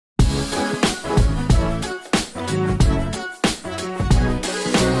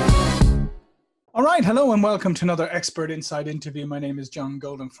All right, hello and welcome to another Expert Inside interview. My name is John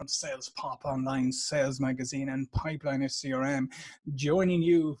Golden from SalesPOP Online Sales Magazine and Pipeline CRM, joining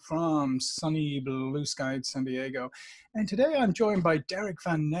you from sunny blue skies San Diego. And today I'm joined by Derrick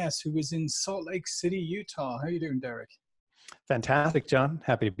Van Ness, who is in Salt Lake City, Utah. How are you doing, Derrick? Fantastic, John.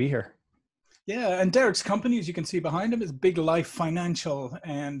 Happy to be here. Yeah, and Derrick's company, as you can see behind him, is Big Life Financial,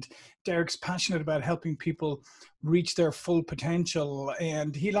 and Derrick's passionate about helping people reach their full potential,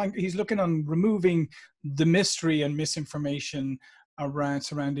 and he's looking on removing the mystery and misinformation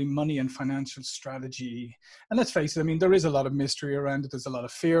surrounding money and financial strategy. And let's face it, I mean, there is a lot of mystery around it, there's a lot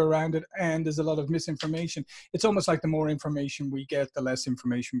of fear around it, and there's a lot of misinformation. It's almost like the more information we get, the less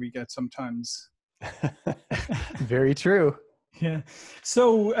information we get sometimes. Very true. Yeah.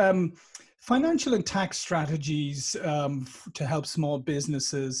 So, financial and tax strategies to help small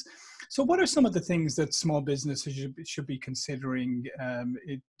businesses. So what are some of the things that small businesses should be considering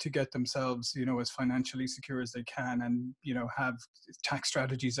to get themselves, as financially secure as they can and, have tax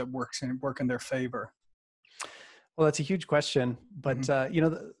strategies that work in their favor? Well, that's a huge question. But,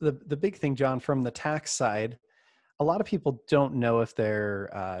 the big thing, John, from the tax side, a lot of people don't know if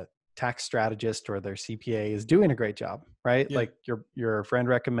their tax strategist or their CPA is doing a great job, right? Yeah. Like your friend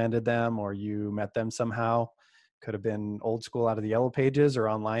recommended them or you met them somehow. Could have been old school out of the yellow pages or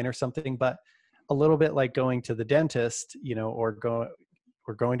online or something, but a little bit like going to the dentist, or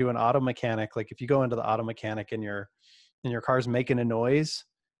going to an auto mechanic. Like if you go into the auto mechanic and your car's making a noise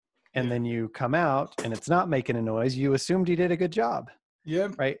and then you come out and it's not making a noise, you assumed you did a good job. Yeah.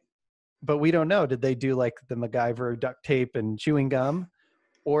 Right. But we don't know. Did they do like the MacGyver duct tape and chewing gum?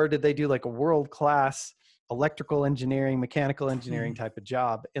 Or did they do like a world-class electrical engineering, mechanical engineering type of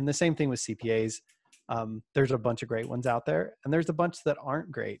job? And the same thing with CPAs. There's a bunch of great ones out there, and there's a bunch that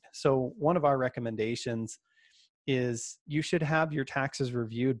aren't great. So one of our recommendations is you should have your taxes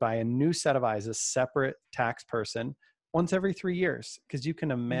reviewed by a new set of eyes, a separate tax person, once every 3 years, because you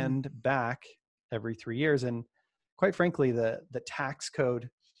can amend back every 3 years. And quite frankly, the tax code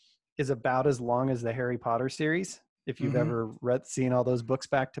is about as long as the Harry Potter series, if you've ever seen all those books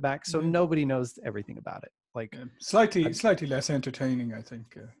back to back. So nobody knows everything about it. Like slightly less entertaining, I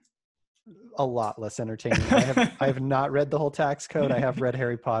think. A lot less entertaining. I have not read the whole tax code. I have read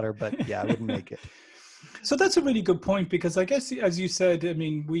Harry Potter, but yeah, I wouldn't make it. So that's a really good point, because I guess, as you said, I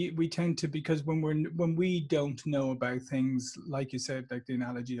mean, we tend to, because when we don't know about things, like you said, like the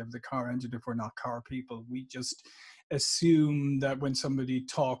analogy of the car engine, if we're not car people, we just assume that when somebody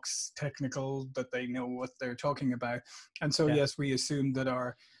talks technical, that they know what they're talking about. And so, yes, we assume that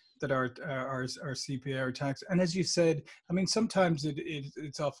our CPA or tax. And as you said, I mean, sometimes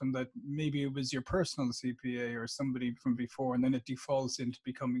it's often that maybe it was your personal CPA or somebody from before, and then it defaults into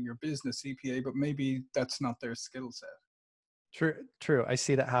becoming your business CPA, but maybe that's not their skill set. True. I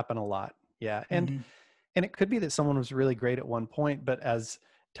see that happen a lot. Yeah. And it could be that someone was really great at one point, but as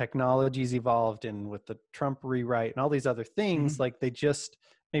technology's evolved and with the Trump rewrite and all these other things, like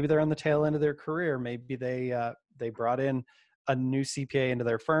maybe they're on the tail end of their career. Maybe they brought in a new CPA into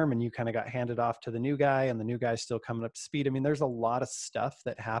their firm and you kind of got handed off to the new guy and the new guy's still coming up to speed. I mean, there's a lot of stuff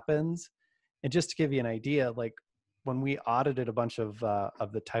that happens. And just to give you an idea, like when we audited a bunch of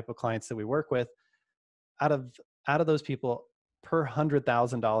the type of clients that we work with, out of those people per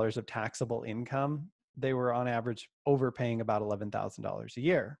 $100,000 of taxable income, they were on average overpaying about $11,000 a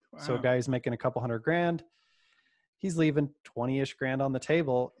year. Wow. So a guy who's making a couple $100,000, he's leaving 20-ish grand on the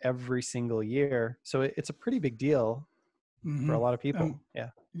table every single year. So it's a pretty big deal for a lot of people. Yeah.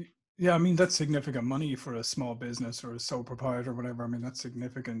 I mean, that's significant money for a small business or a sole proprietor or whatever. I mean, that's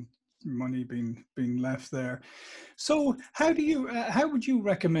significant money being left there. So how would you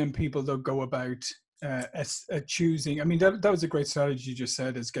recommend people though go about choosing? I mean, that was a great strategy you just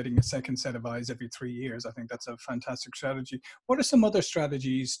said, is getting a second set of eyes every 3 years. I think that's a fantastic strategy. What are some other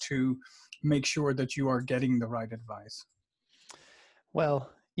strategies to make sure that you are getting the right advice?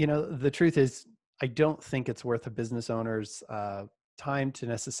 Well, the truth is, I don't think it's worth a business owner's time to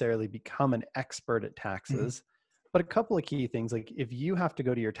necessarily become an expert at taxes. But a couple of key things, like if you have to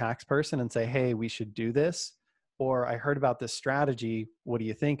go to your tax person and say, hey, we should do this, or I heard about this strategy, what do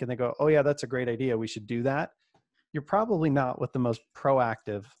you think? And they go, oh yeah, that's a great idea, we should do that. You're probably not with the most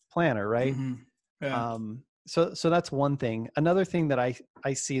proactive planner, right? Yeah. So that's one thing. Another thing that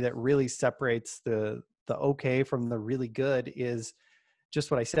I see that really separates the okay from the really good is just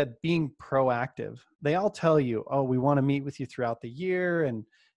what I said, being proactive. They all tell you, oh, we want to meet with you throughout the year and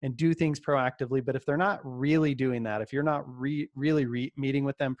do things proactively. But if they're not really doing that, if you're not really meeting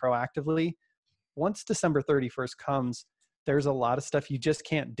with them proactively, once December 31st comes, there's a lot of stuff you just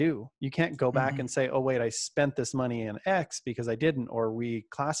can't do. You can't go back and say, oh, wait, I spent this money in X because I didn't, or we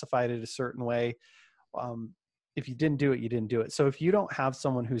classified it a certain way. If you didn't do it, you didn't do it. So if you don't have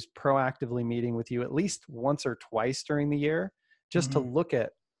someone who's proactively meeting with you at least once or twice during the year, just to look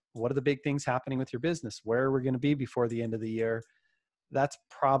at what are the big things happening with your business, where are we going to be before the end of the year, that's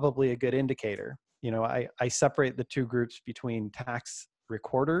probably a good indicator. You know, I separate the two groups between tax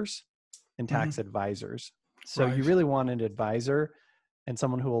recorders and tax advisors. So you really want an advisor and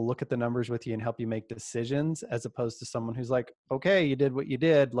someone who will look at the numbers with you and help you make decisions, as opposed to someone who's like, okay, you did what you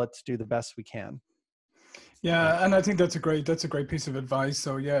did, let's do the best we can. Yeah, and I think that's a great piece of advice.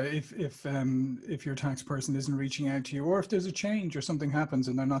 So yeah, if your tax person isn't reaching out to you, or if there's a change or something happens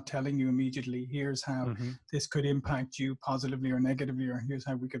and they're not telling you immediately, here's how this could impact you positively or negatively, or here's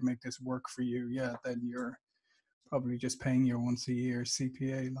how we could make this work for you. Yeah, then you're probably just paying your once a year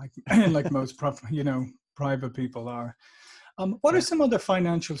CPA, like most private people are. What are some other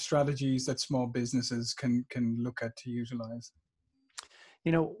financial strategies that small businesses can look at to utilize?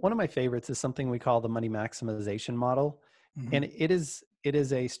 You know, one of my favorites is something we call the money maximization model. And it is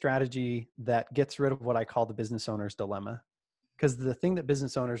a strategy that gets rid of what I call the business owner's dilemma. Because the thing that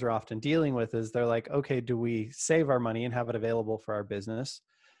business owners are often dealing with is they're like, okay, do we save our money and have it available for our business?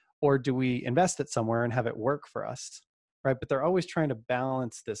 Or do we invest it somewhere and have it work for us? Right? But they're always trying to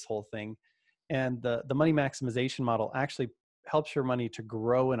balance this whole thing. And the money maximization model actually helps your money to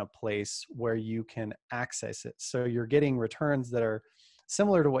grow in a place where you can access it. So you're getting returns that are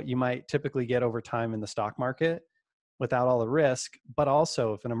similar to what you might typically get over time in the stock market without all the risk. But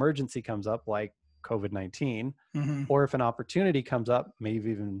also if an emergency comes up like COVID-19, or if an opportunity comes up, maybe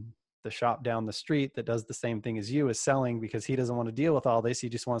even the shop down the street that does the same thing as you is selling because he doesn't want to deal with all this, he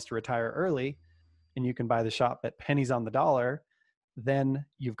just wants to retire early, and you can buy the shop at pennies on the dollar, then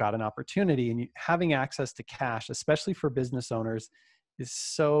you've got an opportunity. And having access to cash, especially for business owners, is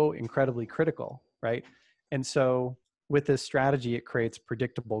so incredibly critical, right? And so with this strategy, it creates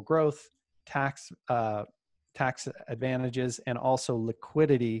predictable growth, tax advantages, and also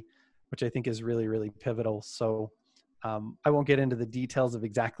liquidity, which I think is really, really pivotal. So I won't get into the details of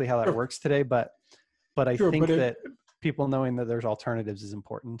exactly how that works today, but I think that people knowing that there's alternatives is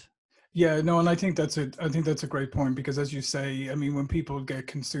important. Yeah, no, and I think that's a great point, because as you say, I mean, when people get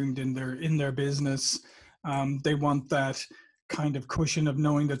consumed in their business, they want that kind of cushion of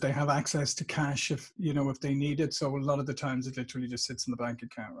knowing that they have access to cash if they need it. So a lot of the times it literally just sits in the bank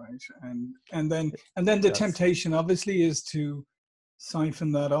account, right? And then the temptation obviously is to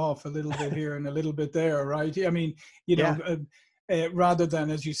siphon that off a little bit here and a little bit there, right? I mean, rather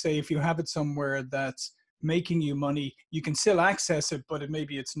than, as you say, if you have it somewhere that's making you money, you can still access it, but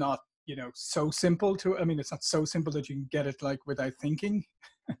maybe it's not, so simple it's not so simple that you can get it like without thinking.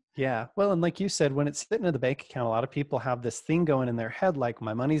 Yeah. Well, and like you said, when it's sitting in the bank account, a lot of people have this thing going in their head, like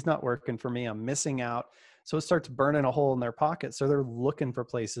my money's not working for me, I'm missing out. So it starts burning a hole in their pocket. So they're looking for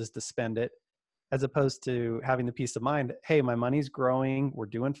places to spend it, as opposed to having the peace of mind, hey, my money's growing, we're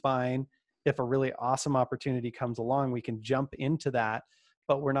doing fine. If a really awesome opportunity comes along, we can jump into that,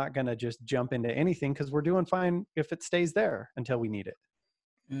 but we're not going to just jump into anything because we're doing fine if it stays there until we need it.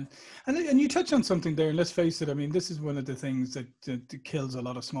 Yeah. And you touched on something there, and let's face it, I mean, this is one of the things that kills a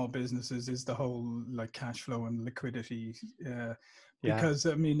lot of small businesses, is the whole like cash flow and liquidity. Because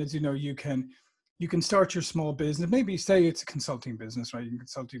I mean, as you know, you can start your small business, maybe say it's a consulting business, right? In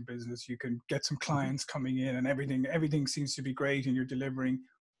consulting business, you can get some clients coming in and everything seems to be great and you're delivering,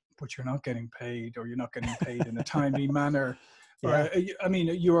 but you're not getting paid, or you're not getting paid in a timely manner. Yeah. Or you're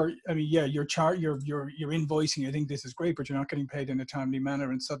invoicing, I think this is great, but you're not getting paid in a timely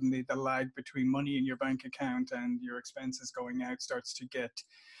manner, and suddenly the lag between money in your bank account and your expenses going out starts to get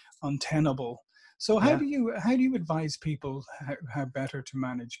untenable. So how do you advise people how better to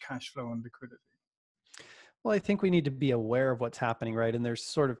manage cash flow and liquidity? Well, I think we need to be aware of what's happening, right? And there's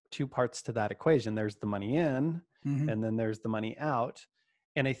sort of two parts to that equation. There's the money in, and then there's the money out.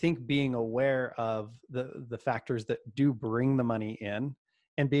 And I think being aware of the factors that do bring the money in,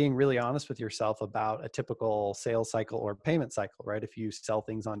 and being really honest with yourself about a typical sales cycle or payment cycle, right? If you sell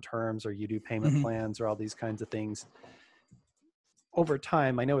things on terms, or you do payment plans, or all these kinds of things, over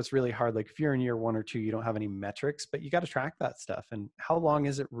time, I know it's really hard. Like if you're in year 1 or 2, you don't have any metrics, but you got to track that stuff. And how long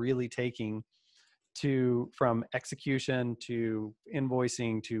is it really taking from execution to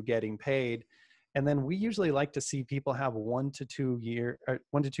invoicing to getting paid? And then we usually like to see people have 1 to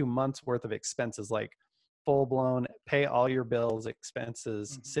 2 months worth of expenses, like full blown pay all your bills,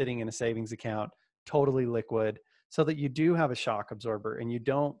 expenses sitting in a savings account, totally liquid, so that you do have a shock absorber and you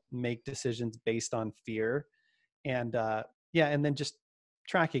don't make decisions based on fear. And and then just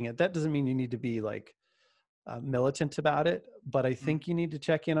tracking it. That doesn't mean you need to be like militant about it, but I think you need to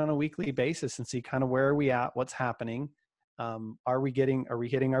check in on a weekly basis and see kind of where are we at, what's happening. Are we hitting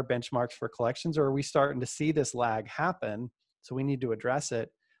our benchmarks for collections, or are we starting to see this lag happen? So we need to address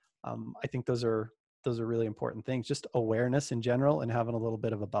it. I think those are really important things, just awareness in general and having a little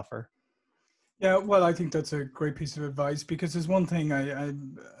bit of a buffer. Yeah, well, I think that's a great piece of advice, because there's one thing I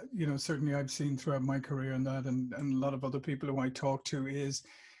certainly I've seen throughout my career, and a lot of other people who I talk to, is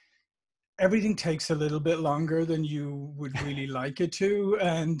everything takes a little bit longer than you would really like it to.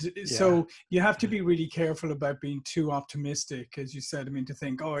 And so you have to be really careful about being too optimistic, as you said. I mean, to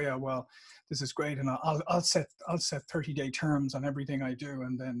think, oh yeah, well, this is great, and I'll set 30-day terms on everything I do,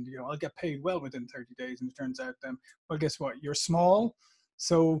 and then I'll get paid well within 30 days. And it turns out then, well, guess what? You're small.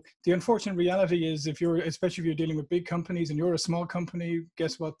 So the unfortunate reality is, especially if you're dealing with big companies and you're a small company,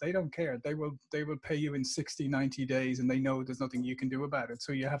 guess what? They don't care. They will pay you in 60, 90 days, and they know there's nothing you can do about it.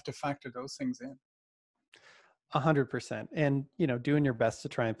 So you have to factor those things in. 100%. And, doing your best to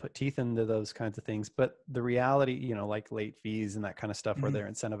try and put teeth into those kinds of things. But the reality, like late fees and that kind of stuff, where they're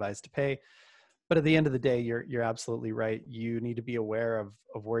incentivized to pay. But at the end of the day, you're absolutely right. You need to be aware of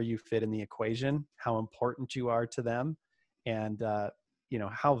where you fit in the equation, how important you are to them, and,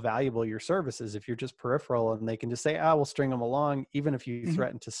 how valuable your service is. If you're just peripheral and they can just say, we'll string them along, even if you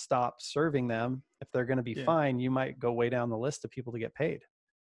threaten to stop serving them, if they're going to be fine, you might go way down the list of people to get paid.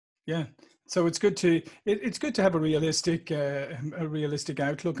 Yeah. So it's good to have a realistic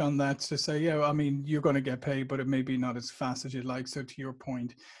outlook on that, to say, I mean, you're going to get paid, but it may be not as fast as you'd like. So to your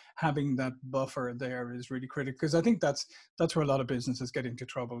point, having that buffer there is really critical, because I think that's where a lot of businesses get into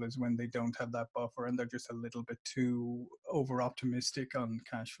trouble, is when they don't have that buffer and they're just a little bit too over optimistic on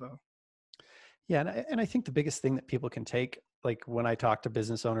cash flow. Yeah. And I think the biggest thing that people can take, like when I talk to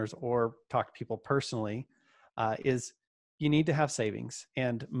business owners or talk to people personally, is you need to have savings.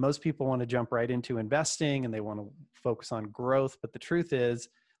 And most people want to jump right into investing and they want to focus on growth. But the truth is,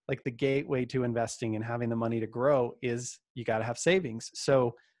 like, the gateway to investing and having the money to grow is you got to have savings.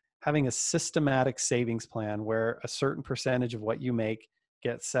 So having a systematic savings plan where a certain percentage of what you make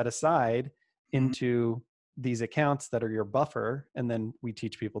gets set aside into these accounts that are your buffer. And then we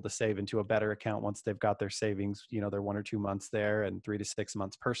teach people to save into a better account once they've got their savings, they're 1 or 2 months there and 3 to 6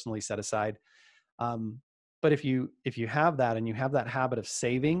 months personally set aside. But if you have that and you have that habit of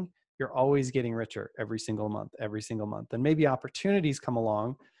saving, you're always getting richer every single month. And maybe opportunities come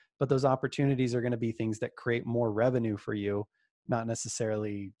along, but those opportunities are going to be things that create more revenue for you, not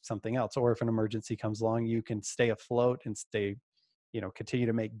necessarily something else. Or if an emergency comes along, you can stay afloat and continue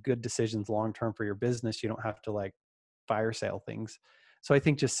to make good decisions long-term for your business. You don't have to like fire sale things. So I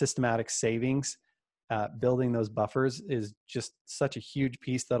think just systematic savings, building those buffers, is just such a huge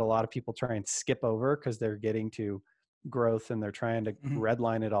piece that a lot of people try and skip over because they're getting to growth and they're trying to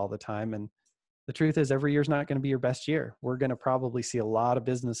redline it all the time. And the truth is, every year is not going to be your best year. We're going to probably see a lot of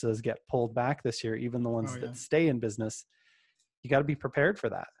businesses get pulled back this year, even the ones that stay in business. You got to be prepared for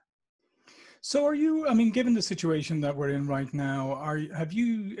that. So given the situation that we're in right now, have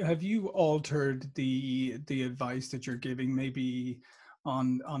you altered the advice that you're giving, maybe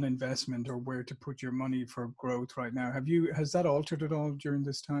on investment or where to put your money for growth right now? Has that altered at all during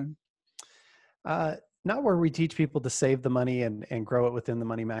this time? Not where we teach people to save the money and grow it within the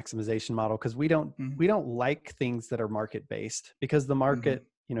money maximization model, because we don't like things that are market based, because the market,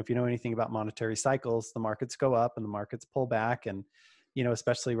 if you know anything about monetary cycles, the markets go up and the markets pull back. And,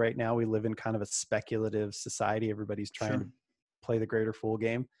 especially right now, we live in kind of a speculative society. Everybody's trying to play the greater fool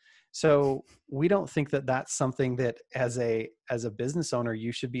game. So we don't think that that's something that as a business owner,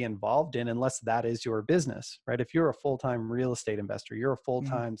 you should be involved in, unless that is your business, right? If you're a full-time real estate investor, you're a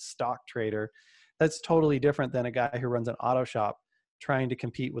full-time stock trader, that's totally different than a guy who runs an auto shop trying to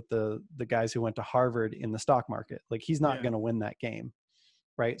compete with the guys who went to Harvard in the stock market. Like, he's not going to win that game,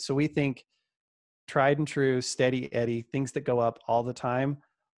 right? So we think tried and true, steady Eddie, things that go up all the time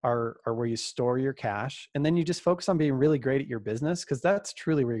are where you store your cash. And then you just focus on being really great at your business, because that's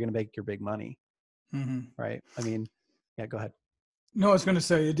truly where you're going to make your big money, right? I mean, yeah, go ahead. No, I was going to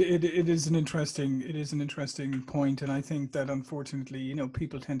say it is an interesting point, and I think that unfortunately,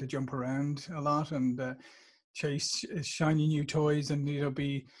 people tend to jump around a lot and chase shiny new toys, and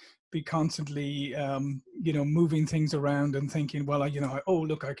be constantly moving things around and thinking, well,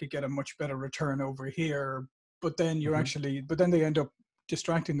 look, I could get a much better return over here, but then but then they end up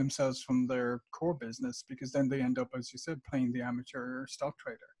distracting themselves from their core business, because then they end up, as you said, playing the amateur stock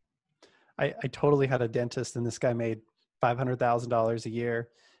trader. I totally had a dentist, and this guy made $500,000 a year.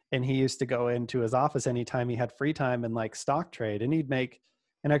 And he used to go into his office anytime he had free time and like stock trade, and he'd make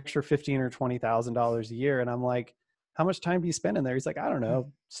an extra $15,000 or $20,000 a year. And I'm like, how much time do you spend in there? He's like, I don't Mm.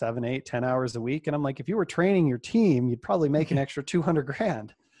 know, 7, 8, 10 hours a week. And I'm like, if you were training your team, you'd probably make an Yeah, extra 200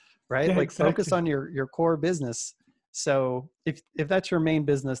 grand, right? yeah, Like focus exactly. on your core business. So if that's your main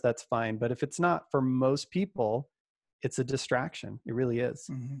business, that's fine. But if it's not, for most people, it's a distraction. It really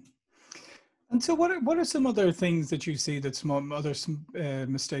is. Mhm. And so, what are some other things that you see that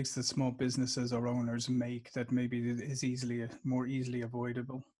mistakes that small businesses or owners make that maybe is more easily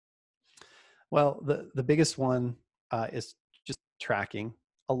avoidable? Well, the biggest one is just tracking.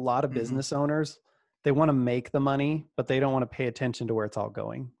 A lot of Hmm. business owners, they want to make the money, but they don't want to pay attention to where it's all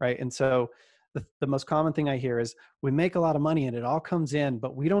going, right? And so the most common thing I hear is we make a lot of money and it all comes in,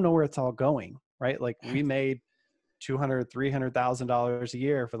 but we don't know where it's all going, right? Like we made $200,000, $300,000 a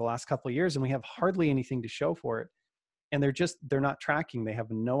year for the last couple of years, and we have hardly anything to show for it. And they're not tracking. They have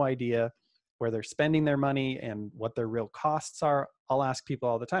no idea where they're spending their money and what their real costs are. I'll ask people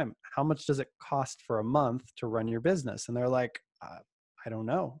all the time, how much does it cost for a month to run your business? And they're like, I don't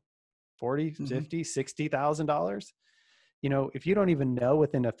know, 40, Hmm. 50, $60,000. If you don't even know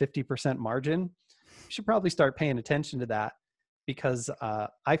within a 50% margin, you should probably start paying attention to that, because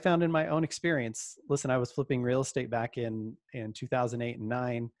I found in my own experience, listen, I was flipping real estate back in 2008 and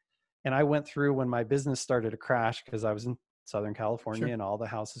 9. And I went through when my business started to crash, because I was in Southern California Sure. and all the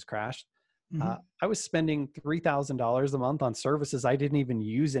houses crashed. Hmm. I was spending $3,000 a month on services I didn't even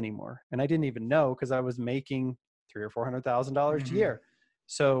use anymore. And I didn't even know, because I was making $300,000 or $400,000 a Hmm. year.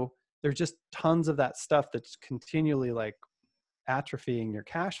 So there's just tons of that stuff that's continually like atrophying your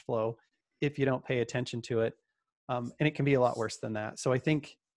cash flow if you don't pay attention to it. And it can be a lot worse than that. So I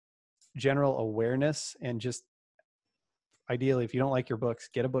think general awareness, and just ideally, if you don't like your books,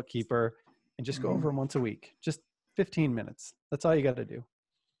 get a bookkeeper and just go over Hmm. them once a week, just 15 minutes. That's all you got to do.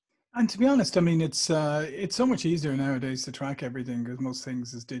 And to be honest, I mean, it's so much easier nowadays to track everything because most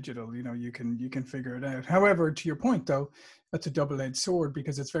things is digital. You can figure it out. However, to your point though, that's a double-edged sword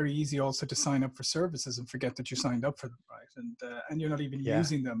because it's very easy also to sign up for services and forget that you signed up for them, right? And you're not even Yeah.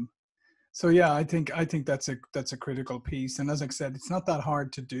 using them. So yeah, I think that's a critical piece. And as I said, it's not that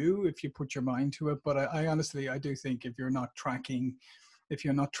hard to do if you put your mind to it. But I honestly I do think if you're not tracking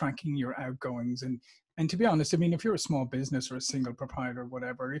your outgoings and to be honest, I mean, if you're a small business or a single proprietor or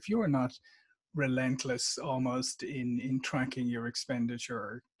whatever, if you are not relentless almost in tracking your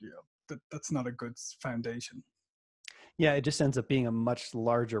expenditure, that's not a good foundation. Yeah. It just ends up being a much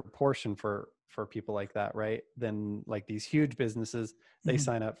larger portion for people like that, right? Than like these huge businesses, they Mhm.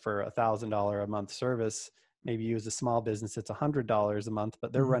 sign up for $1,000 a month service. Maybe you as a small business, it's $100 a month,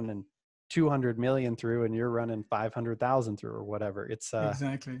 but they're Mhm. running 200 million through and you're running 500,000 through or whatever. It's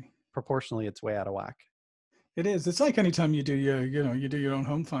Exactly. proportionally, it's way out of whack. It is. It's like anytime you do your own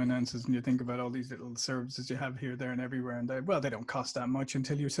home finances and you think about all these little services you have here, there, and everywhere, and they don't cost that much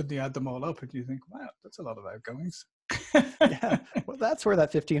until you suddenly add them all up and you think, wow, that's a lot of outgoings. Yeah. Well, that's where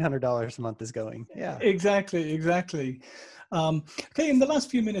that $1,500 a month is going. Yeah. Exactly, exactly. Okay, in the last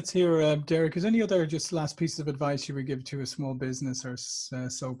few minutes here, Derek, is any other just last piece of advice you would give to a small business or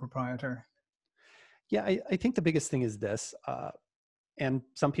sole proprietor? Yeah. I think the biggest thing is this, and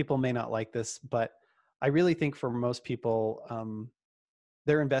some people may not like this, but I really think for most people,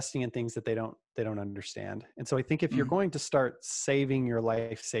 they're investing in things that they don't understand. And so I think if you're Mm, going to start saving your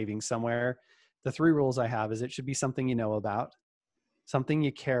life savings somewhere, the three rules I have is it should be something you know about, something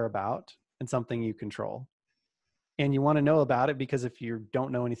you care about, and something you control. And you want to know about it because if you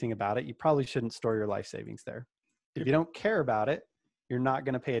don't know anything about it, you probably shouldn't store your life savings there. If you good. don't care about it, you're not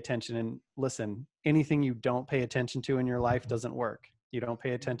going to pay attention. And listen, anything you don't pay attention to in your life doesn't work. You don't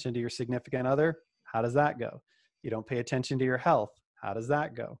pay attention to your significant other. How does that go? You don't pay attention to your health. How does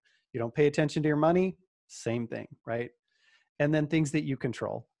that go? You don't pay attention to your money. Same thing, right? And then things that you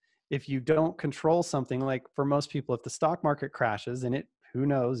control. If you don't control something, like for most people, if the stock market crashes, and who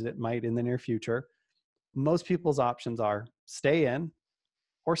knows, it might in the near future, most people's options are stay in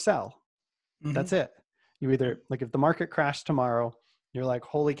or sell. Hmm. That's it. You either, like, if the market crashed tomorrow, you're like,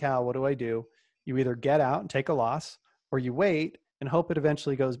 holy cow, what do I do? You either get out and take a loss, or you wait and hope it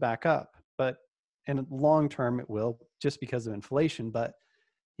eventually goes back up. But in long term, it will, just because of inflation. But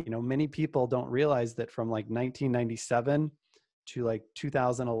many people don't realize that from like 1997 to like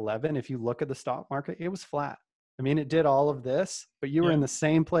 2011, if you look at the stock market, it was flat. I mean, it did all of this, but you were Yeah. in the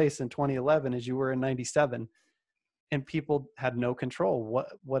same place in 2011 as you were in 97, and people had no control.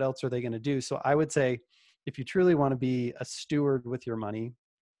 What else are they going to do? So I would say, if you truly want to be a steward with your money,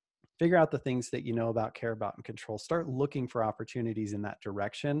 figure out the things that you know about, care about, and control. Start looking for opportunities in that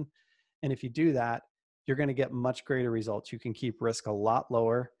direction. And if you do that, you're going to get much greater results. You can keep risk a lot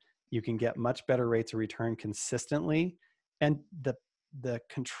lower. You can get much better rates of return consistently. And the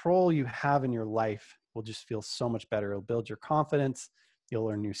control you have in your life will just feel so much better. It'll build your confidence. You'll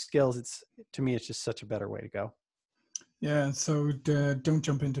learn new skills. To me, it's just such a better way to go. Yeah. So don't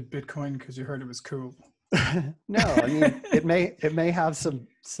jump into Bitcoin because you heard it was cool. No, I mean, it may have some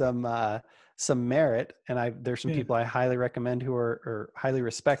merit, and there's some people I highly recommend who are or highly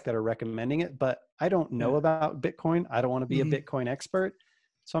respect that are recommending it, but I don't know about Bitcoin. I don't want to be a Bitcoin expert,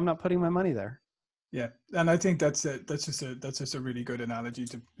 so I'm not putting my money there. Yeah, and I think that's just a really good analogy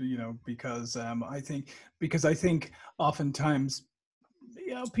to, because I think oftentimes,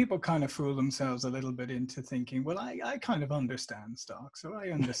 people kind of fool themselves a little bit into thinking, well, I kind of understand stocks, or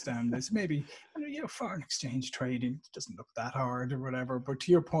I understand this. Maybe, foreign exchange trading doesn't look that hard or whatever. But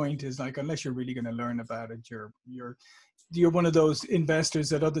to your point is, like, unless you're really going to learn about it, you're one of those investors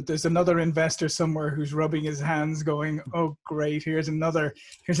there's another investor somewhere who's rubbing his hands going, oh, great, here's another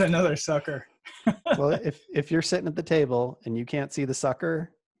sucker. Well, if you're sitting at the table and you can't see the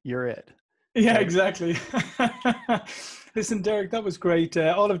sucker, you're it. Yeah, right? Exactly. Listen, Derrick, that was great.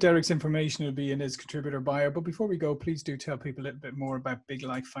 All of Derrick's information will be in his contributor bio. But before we go, please do tell people a little bit more about Big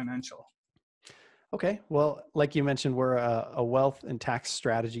Life Financial. Okay. Well, like you mentioned, we're a wealth and tax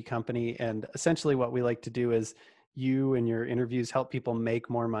strategy company. And essentially what we like to do is you and your interviews help people make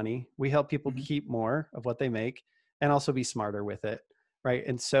more money. We help people keep more of what they make and also be smarter with it. Right.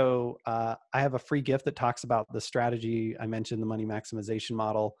 And so I have a free gift that talks about the strategy. I mentioned the money maximization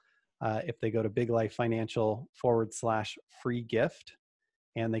model. If they go to biglifefinancial.com/free gift,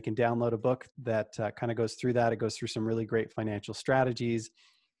 and they can download a book that kind of goes through that. It goes through some really great financial strategies.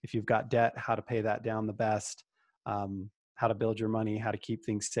 If you've got debt, how to pay that down the best, how to build your money, how to keep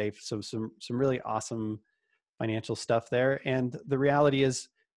things safe. So some really awesome financial stuff there. And the reality is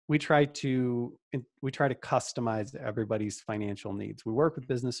we try to customize everybody's financial needs. We work with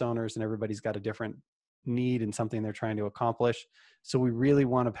business owners and everybody's got a different need and something they're trying to accomplish. So we really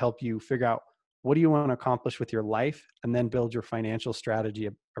want to help you figure out, what do you want to accomplish with your life, and then build your financial strategy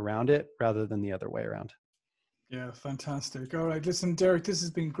around it rather than the other way around. Yeah, fantastic. All right. Listen, Derrick, this has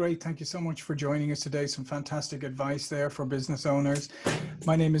been great. Thank you so much for joining us today. Some fantastic advice there for business owners.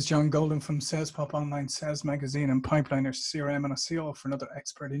 My name is John Golden from SalesPOP Online Sales Magazine and Pipeliner CRM, and I'll see you all for another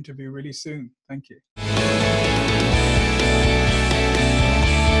expert interview really soon. Thank you.